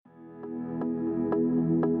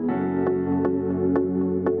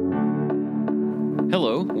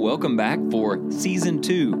welcome back for Season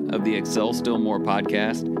 2 of the Excel Still More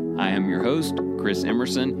podcast. I am your host, Chris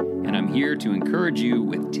Emerson, and I'm here to encourage you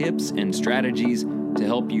with tips and strategies to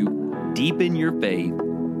help you deepen your faith,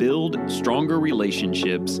 build stronger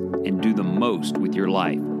relationships, and do the most with your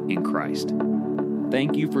life in Christ.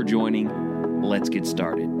 Thank you for joining. Let's get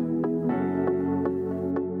started.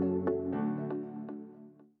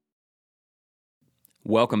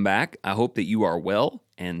 Welcome back. I hope that you are well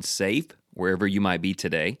and safe wherever you might be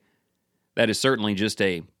today. That is certainly just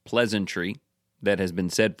a pleasantry that has been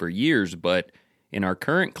said for years, but in our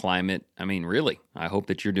current climate, really, I hope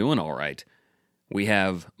that you're doing all right. We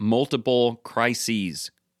have multiple crises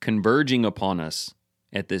converging upon us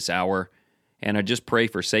at this hour, and I just pray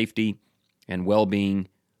for safety and well-being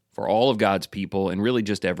for all of God's people and really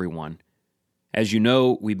just everyone. As you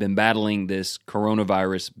know, we've been battling this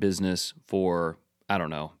coronavirus business for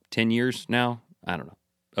 10 years now?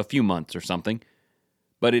 A few months or something.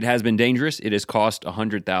 But it has been dangerous. It has cost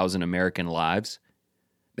 100,000 American lives.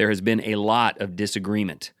 There has been a lot of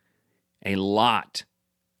disagreement, a lot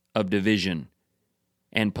of division.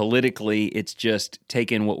 And politically, it's just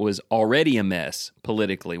taken what was already a mess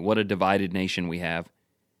politically, what a divided nation we have,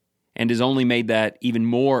 and has only made that even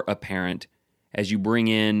more apparent as you bring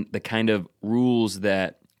in the kind of rules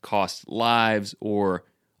that cost lives or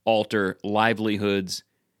alter livelihoods.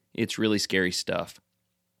 It's really scary stuff.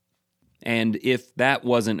 And if that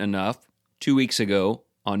wasn't enough, 2 weeks ago,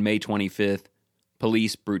 on May 25th,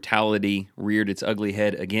 police brutality reared its ugly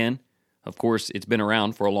head again. Of course, it's been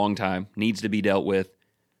around for a long time, needs to be dealt with.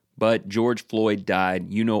 But George Floyd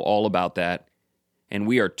died. You know all about that. And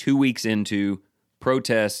we are 2 weeks into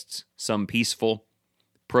protests, some peaceful,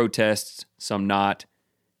 protests, some not,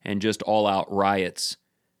 and just all-out riots.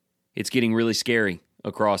 It's getting really scary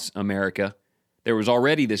across America. There was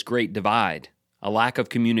already this great divide, a lack of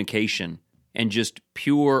communication, and just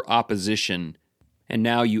pure opposition. And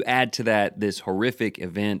now you add to that this horrific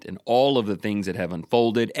event and all of the things that have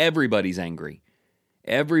unfolded. Everybody's angry.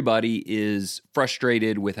 Everybody is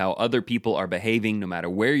frustrated with how other people are behaving, no matter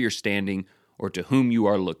where you're standing or to whom you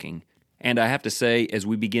are looking. And I have to say, as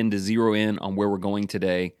we begin to zero in on where we're going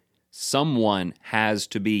today, someone has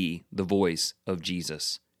to be the voice of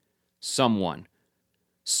Jesus. Someone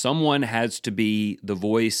has to be the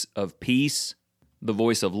voice of peace, the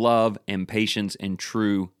voice of love and patience and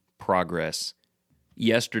true progress.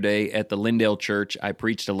 Yesterday at the Lindale Church, I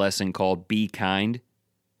preached a lesson called Be Kind,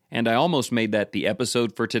 and I almost made that the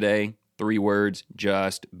episode for today, 3 words,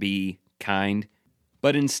 just be kind.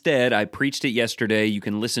 But instead, I preached it yesterday. You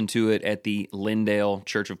can listen to it at the Lindale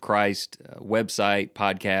Church of Christ website,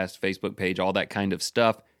 podcast, Facebook page, all that kind of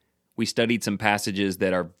stuff. We studied some passages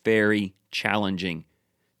that are very challenging.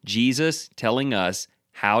 Jesus telling us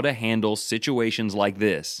how to handle situations like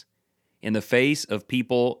this in the face of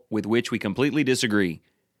people with which we completely disagree,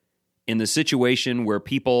 in the situation where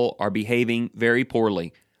people are behaving very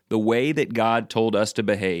poorly. The way that God told us to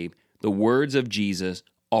behave, the words of Jesus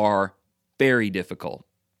are very difficult,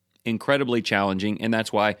 incredibly challenging, and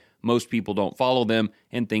that's why most people don't follow them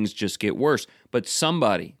and things just get worse. But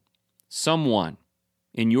someone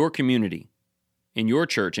in your community, in your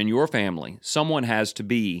church, in your family, someone has to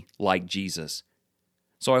be like Jesus.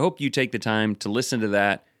 So I hope you take the time to listen to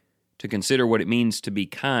that, to consider what it means to be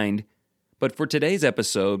kind. But for today's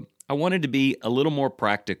episode, I wanted to be a little more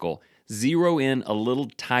practical, zero in a little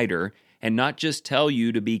tighter, and not just tell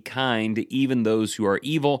you to be kind to even those who are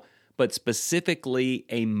evil, but specifically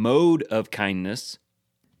a mode of kindness,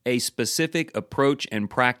 a specific approach and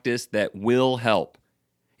practice that will help.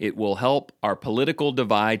 It will help our political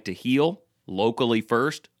divide to heal, locally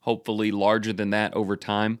first, hopefully larger than that over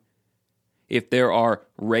time. If there are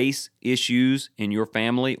race issues in your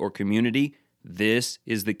family or community, this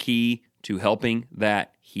is the key to helping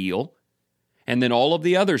that heal. And then all of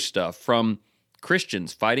the other stuff from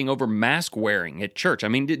Christians fighting over mask wearing at church.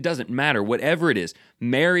 It doesn't matter, whatever it is.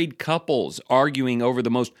 Married couples arguing over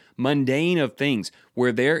the most mundane of things.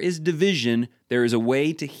 Where there is division, there is a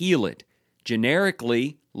way to heal it.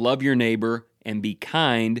 Generically, love your neighbor and be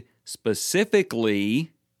kind.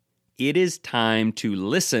 Specifically, it is time to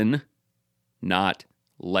listen, not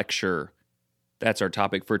lecture. That's our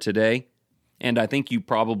topic for today. And I think you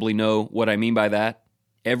probably know what I mean by that.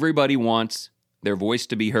 Everybody wants their voice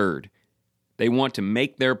to be heard. They want to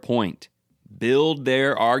make their point, build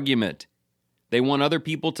their argument. They want other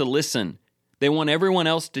people to listen. They want everyone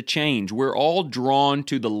else to change. We're all drawn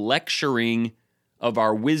to the lecturing of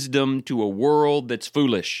our wisdom to a world that's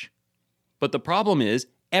foolish. But the problem is,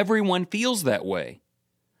 everyone feels that way.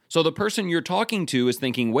 So the person you're talking to is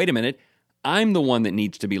thinking, wait a minute, I'm the one that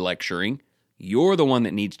needs to be lecturing. You're the one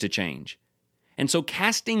that needs to change. And so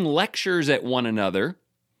casting lectures at one another,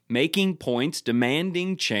 making points,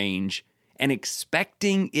 demanding change, and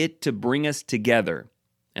expecting it to bring us together.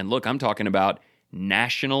 And look, I'm talking about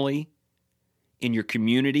nationally, in your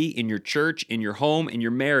community, in your church, in your home, in your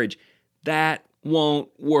marriage. That won't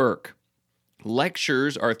work.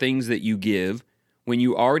 Lectures are things that you give when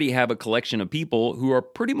you already have a collection of people who are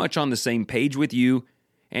pretty much on the same page with you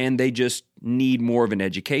and they just need more of an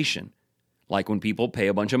education. Like when people pay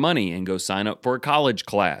a bunch of money and go sign up for a college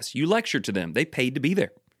class. You lecture to them. They paid to be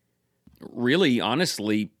there. Really,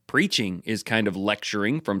 honestly, preaching is kind of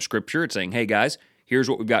lecturing from Scripture. It's saying, hey guys, here's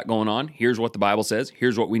what we've got going on. Here's what the Bible says.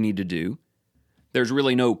 Here's what we need to do. There's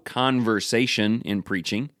really no conversation in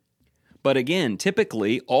preaching. But again,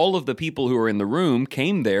 typically, all of the people who are in the room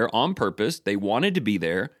came there on purpose. They wanted to be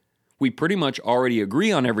there. We pretty much already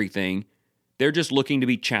agree on everything. They're just looking to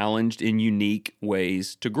be challenged in unique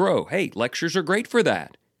ways to grow. Hey, lectures are great for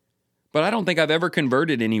that. But I don't think I've ever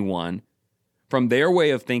converted anyone from their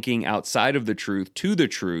way of thinking outside of the truth to the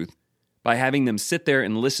truth by having them sit there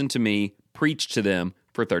and listen to me preach to them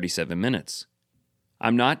for 37 minutes.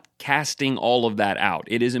 I'm not casting all of that out.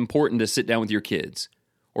 It is important to sit down with your kids,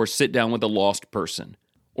 or sit down with a lost person,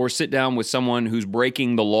 or sit down with someone who's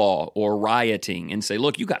breaking the law or rioting and say,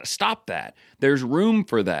 look, you got to stop that. There's room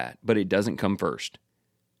for that, but it doesn't come first.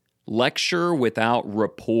 Lecture without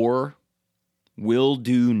rapport will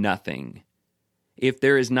do nothing. If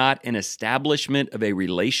there is not an establishment of a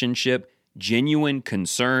relationship, genuine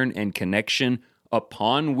concern and connection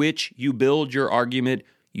upon which you build your argument,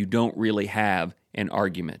 you don't really have an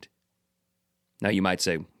argument. Now you might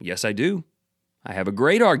say, yes, I do. I have a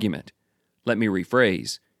great argument. Let me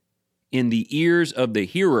rephrase. In the ears of the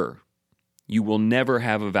hearer, you will never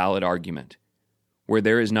have a valid argument where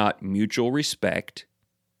there is not mutual respect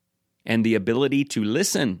and the ability to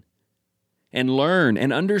listen and learn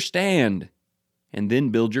and understand and then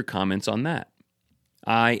build your comments on that.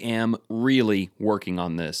 I am really working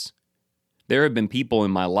on this. There have been people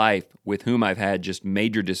in my life with whom I've had just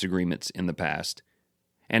major disagreements in the past,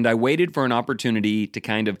 and I waited for an opportunity to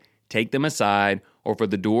kind of take them aside or for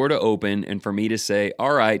the door to open and for me to say,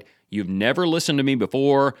 all right, you've never listened to me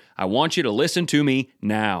before. I want you to listen to me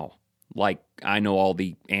now. Like I know all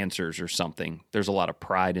the answers or something. There's a lot of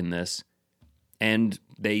pride in this. And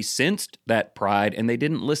they sensed that pride and they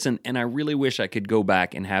didn't listen. And I really wish I could go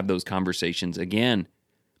back and have those conversations again,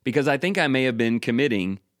 because I think I may have been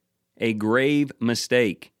committing a grave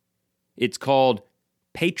mistake. It's called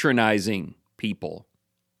patronizing people.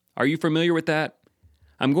 Are you familiar with that?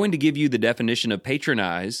 I'm going to give you the definition of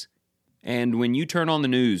patronize, and when you turn on the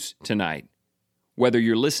news tonight, whether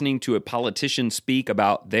you're listening to a politician speak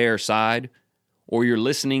about their side, or you're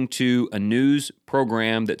listening to a news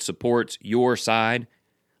program that supports your side,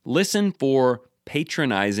 listen for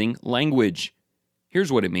patronizing language.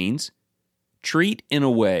 Here's what it means. Treat in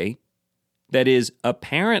a way that is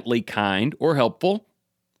apparently kind or helpful,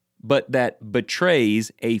 but that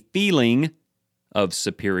betrays a feeling of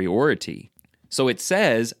superiority. So it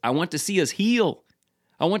says, I want to see us heal.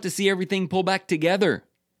 I want to see everything pull back together.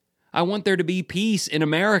 I want there to be peace in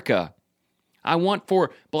America. I want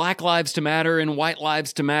for black lives to matter and white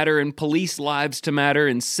lives to matter and police lives to matter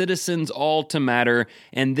and citizens all to matter.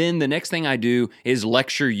 And then the next thing I do is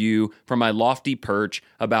lecture you from my lofty perch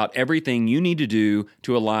about everything you need to do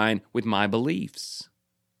to align with my beliefs.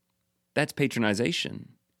 That's patronization.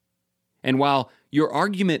 And while your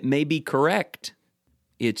argument may be correct,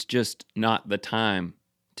 it's just not the time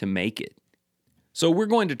to make it. So we're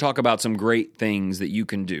going to talk about some great things that you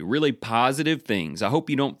can do, really positive things. I hope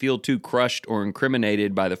you don't feel too crushed or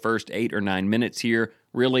incriminated by the first 8 or 9 minutes here.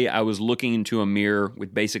 Really, I was looking into a mirror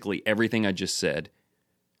with basically everything I just said.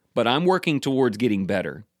 But I'm working towards getting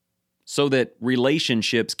better so that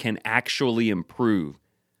relationships can actually improve.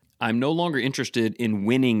 I'm no longer interested in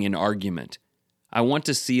winning an argument. I want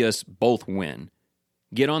to see us both win.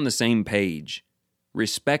 Get on the same page.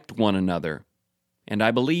 Respect one another. And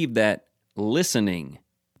I believe that listening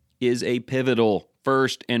is a pivotal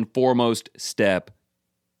first and foremost step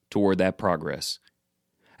toward that progress.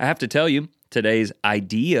 I have to tell you, today's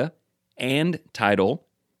idea and title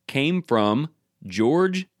came from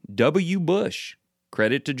George W. Bush.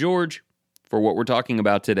 Credit to George for what we're talking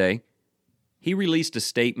about today. He released a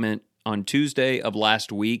statement on Tuesday of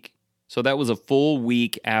last week, so that was a full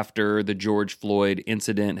week after the George Floyd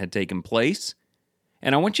incident had taken place.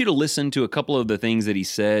 And I want you to listen to a couple of the things that he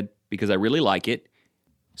said because I really like it.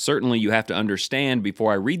 Certainly you have to understand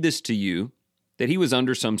before I read this to you that he was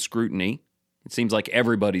under some scrutiny. It seems like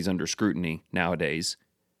everybody's under scrutiny nowadays.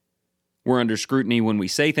 We're under scrutiny when we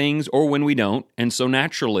say things or when we don't. And so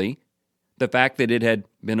naturally, the fact that it had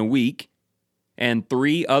been a week and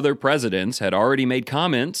 3 other presidents had already made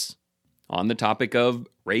comments on the topic of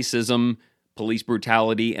racism, police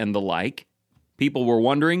brutality, and the like. People were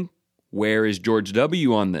wondering, where is George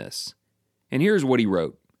W. on this? And here's what he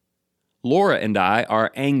wrote. Laura and I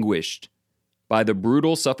are anguished by the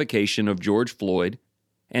brutal suffocation of George Floyd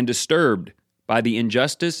and disturbed by the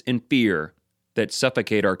injustice and fear that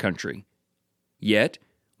suffocate our country. Yet,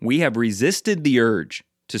 we have resisted the urge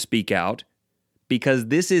to speak out because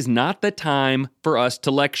this is not the time for us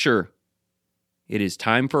to lecture. It is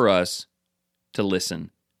time for us to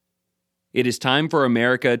listen. It is time for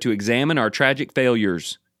America to examine our tragic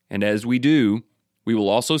failures, and as we do, we will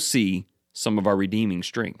also see some of our redeeming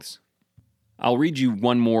strengths. I'll read you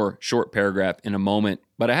one more short paragraph in a moment,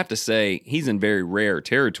 but I have to say, he's in very rare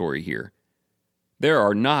territory here. There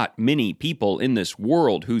are not many people in this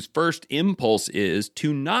world whose first impulse is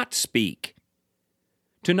to not speak,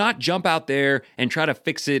 to not jump out there and try to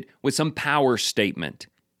fix it with some power statement.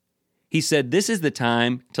 He said, this is the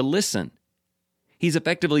time to listen. He's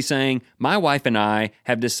effectively saying, my wife and I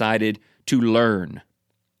have decided to learn,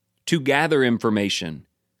 to gather information,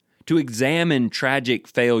 to examine tragic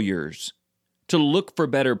failures, to look for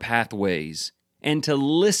better pathways, and to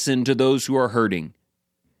listen to those who are hurting.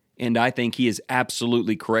 And I think he is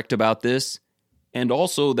absolutely correct about this, and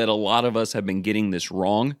also that a lot of us have been getting this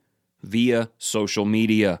wrong via social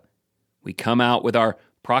media. We come out with our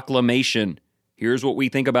proclamation. Here's what we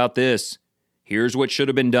think about this. Here's what should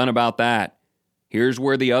have been done about that. Here's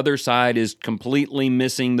where the other side is completely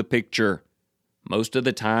missing the picture. Most of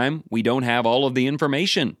the time, we don't have all of the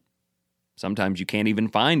information. Sometimes you can't even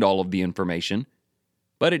find all of the information.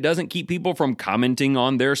 But it doesn't keep people from commenting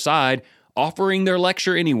on their side, offering their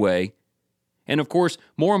lecture anyway. And of course,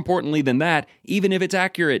 more importantly than that, even if it's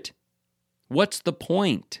accurate, what's the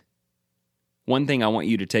point? One thing I want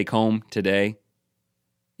you to take home today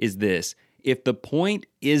is this. If the point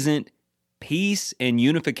isn't peace and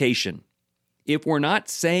unification, if we're not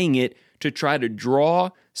saying it to try to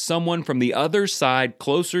draw someone from the other side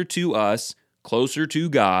closer to us, closer to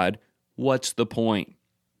God, what's the point?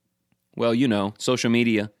 Well, social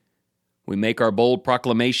media. We make our bold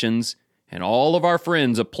proclamations, and all of our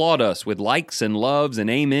friends applaud us with likes and loves and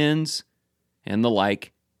amens and the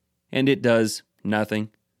like, and it does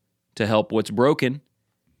nothing to help what's broken.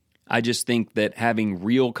 I just think that having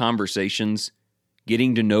real conversations,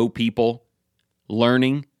 getting to know people,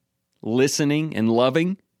 learning, listening, and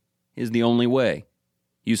loving is the only way.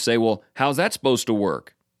 You say, well, how's that supposed to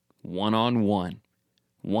work? One-on-one.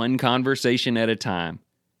 One conversation at a time.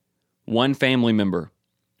 One family member.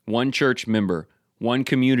 One church member. One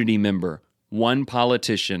community member. One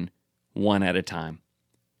politician. One at a time.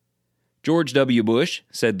 George W. Bush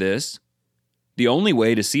said this, the only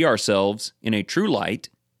way to see ourselves in a true light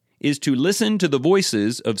is to listen to the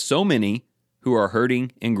voices of so many who are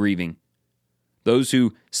hurting and grieving. Those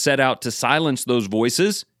who set out to silence those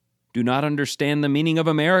voices do not understand the meaning of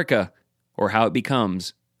America or how it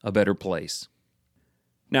becomes a better place.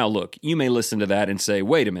 Now look, you may listen to that and say,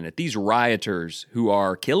 wait a minute, these rioters who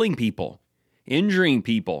are killing people, injuring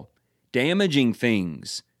people, damaging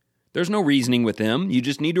things, there's no reasoning with them, you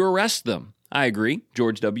just need to arrest them. I agree,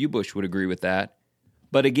 George W. Bush would agree with that.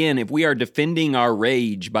 But again, if we are defending our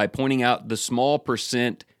rage by pointing out the small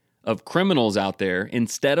percent of criminals out there,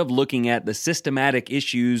 instead of looking at the systematic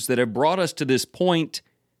issues that have brought us to this point,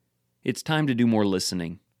 it's time to do more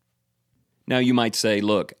listening. Now you might say,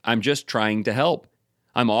 look, I'm just trying to help.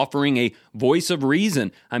 I'm offering a voice of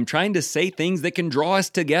reason. I'm trying to say things that can draw us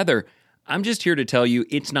together. I'm just here to tell you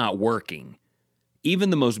it's not working. Even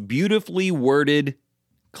the most beautifully worded,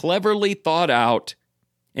 cleverly thought out,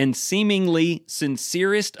 and seemingly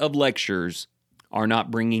sincerest of lectures are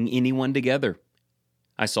not bringing anyone together.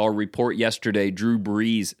 I saw a report yesterday, Drew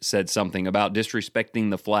Brees said something about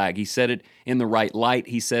disrespecting the flag. He said it in the right light.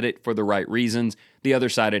 He said it for the right reasons. The other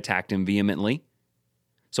side attacked him vehemently.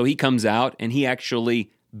 So he comes out and he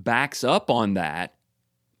actually backs up on that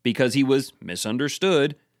because he was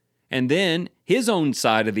misunderstood. And then his own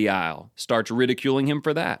side of the aisle starts ridiculing him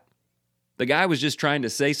for that. The guy was just trying to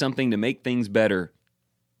say something to make things better.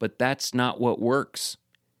 But that's not what works.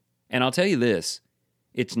 And I'll tell you this,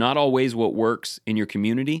 it's not always what works in your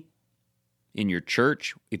community, in your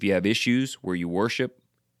church, if you have issues where you worship,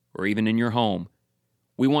 or even in your home.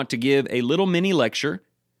 We want to give a little mini lecture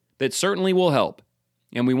that certainly will help,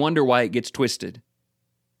 and we wonder why it gets twisted.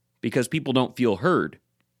 Because people don't feel heard.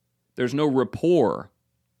 There's no rapport.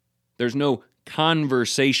 There's no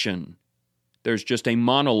conversation. There's just a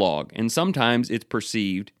monologue, and sometimes it's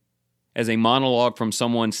perceived as a monologue from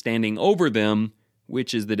someone standing over them,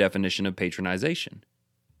 which is the definition of patronization.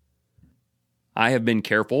 I have been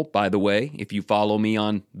careful, by the way, if you follow me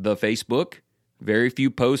on the Facebook, very few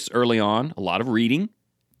posts early on, a lot of reading.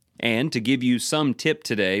 And to give you some tip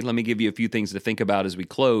today, let me give you a few things to think about as we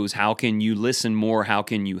close. How can you listen more? How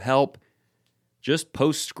can you help? Just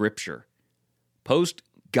post scripture. Post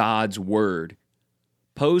God's word.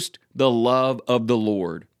 Post the love of the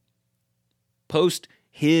Lord. Post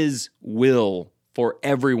His will for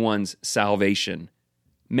everyone's salvation.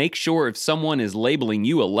 Make sure if someone is labeling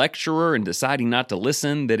you a lecturer and deciding not to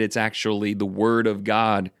listen, that it's actually the word of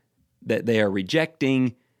God that they are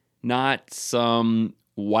rejecting, not some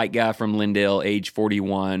white guy from Lindale, age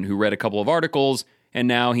 41, who read a couple of articles and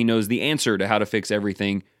now he knows the answer to how to fix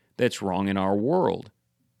everything that's wrong in our world.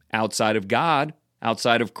 Outside of God,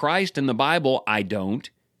 outside of Christ and the Bible, I don't.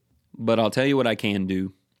 But I'll tell you what I can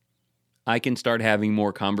do. I can start having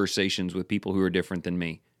more conversations with people who are different than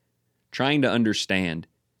me, trying to understand.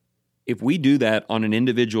 If we do that on an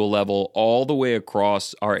individual level all the way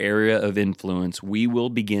across our area of influence, we will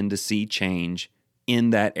begin to see change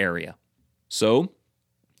in that area. So,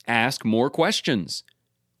 ask more questions.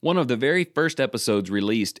 One of the very first episodes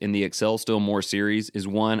released in the Excel Still More series is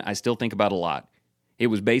one I still think about a lot. It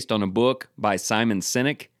was based on a book by Simon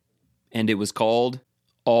Sinek, and it was called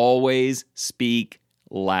Always Speak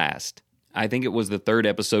Last. I think it was the third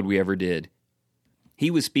episode we ever did. He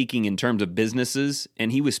was speaking in terms of businesses,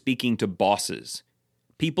 and he was speaking to bosses,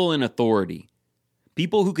 people in authority,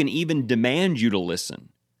 people who can even demand you to listen.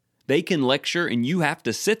 They can lecture, and you have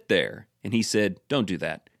to sit there. And he said, don't do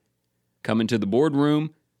that. Come into the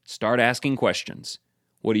boardroom, start asking questions.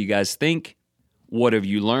 What do you guys think? What have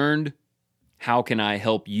you learned? How can I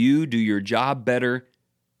help you do your job better?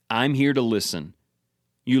 I'm here to listen.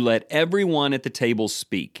 You let everyone at the table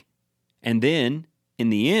speak. And then,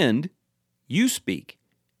 in the end, you speak.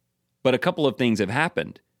 But a couple of things have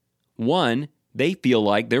happened. One, they feel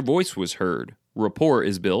like their voice was heard. Rapport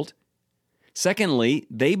is built. Secondly,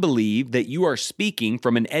 they believe that you are speaking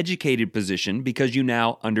from an educated position because you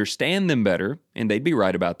now understand them better, and they'd be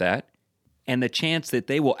right about that. And the chance that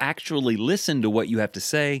they will actually listen to what you have to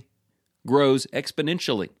say grows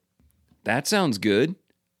exponentially. That sounds good.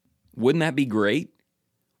 Wouldn't that be great?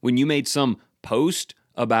 When you made some post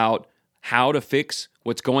about how to fix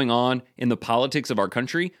what's going on in the politics of our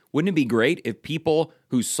country, wouldn't it be great if people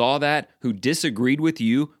who saw that, who disagreed with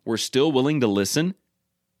you, were still willing to listen?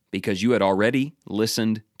 Because you had already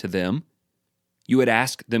listened to them. You had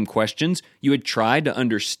asked them questions. You had tried to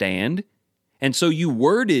understand. And so you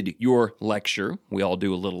worded your lecture. We all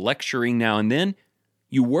do a little lecturing now and then.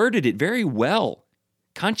 You worded it very well,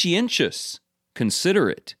 conscientious,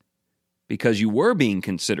 considerate, because you were being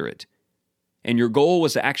considerate. And your goal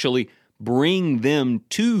was to actually bring them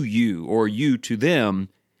to you or you to them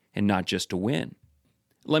and not just to win.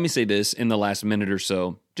 Let me say this in the last minute or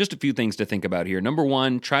so. Just a few things to think about here. Number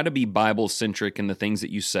one, try to be Bible-centric in the things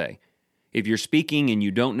that you say. If you're speaking and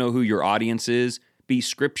you don't know who your audience is, be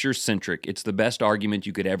Scripture-centric. It's the best argument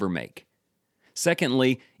you could ever make.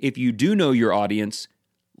 Secondly, if you do know your audience,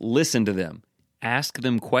 listen to them. Ask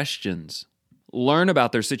them questions. Learn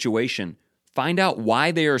about their situation. Find out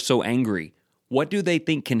why they are so angry. What do they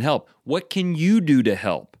think can help? What can you do to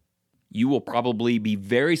help? You will probably be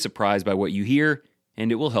very surprised by what you hear, and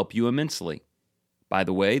it will help you immensely. By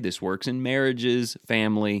the way, this works in marriages,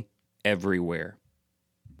 family, everywhere.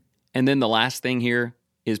 And then the last thing here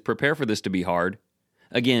is prepare for this to be hard.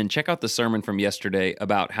 Again, check out the sermon from yesterday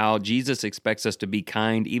about how Jesus expects us to be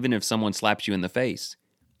kind even if someone slaps you in the face.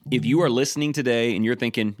 If you are listening today and you're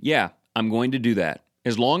thinking, yeah, I'm going to do that.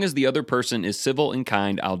 As long as the other person is civil and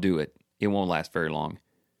kind, I'll do it. It won't last very long.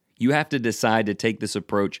 You have to decide to take this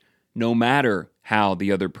approach no matter how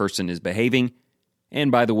the other person is behaving.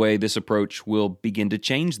 And by the way, this approach will begin to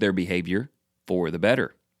change their behavior for the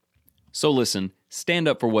better. So listen, stand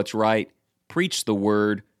up for what's right, preach the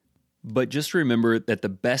word, but just remember that the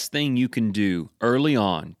best thing you can do early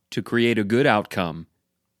on to create a good outcome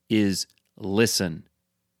is listen,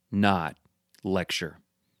 not lecture.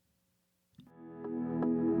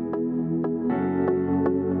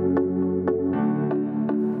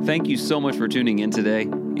 Thank you so much for tuning in today.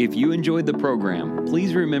 If you enjoyed the program,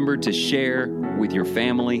 please remember to share with your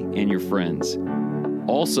family and your friends.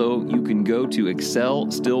 Also, you can go to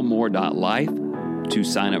excelstillmore.life to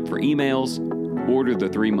sign up for emails, order the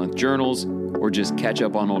 3-month journals, or just catch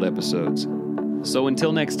up on old episodes. So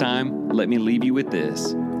until next time, let me leave you with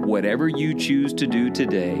this. Whatever you choose to do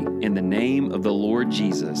today, in the name of the Lord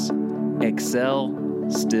Jesus, excel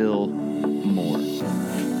still more.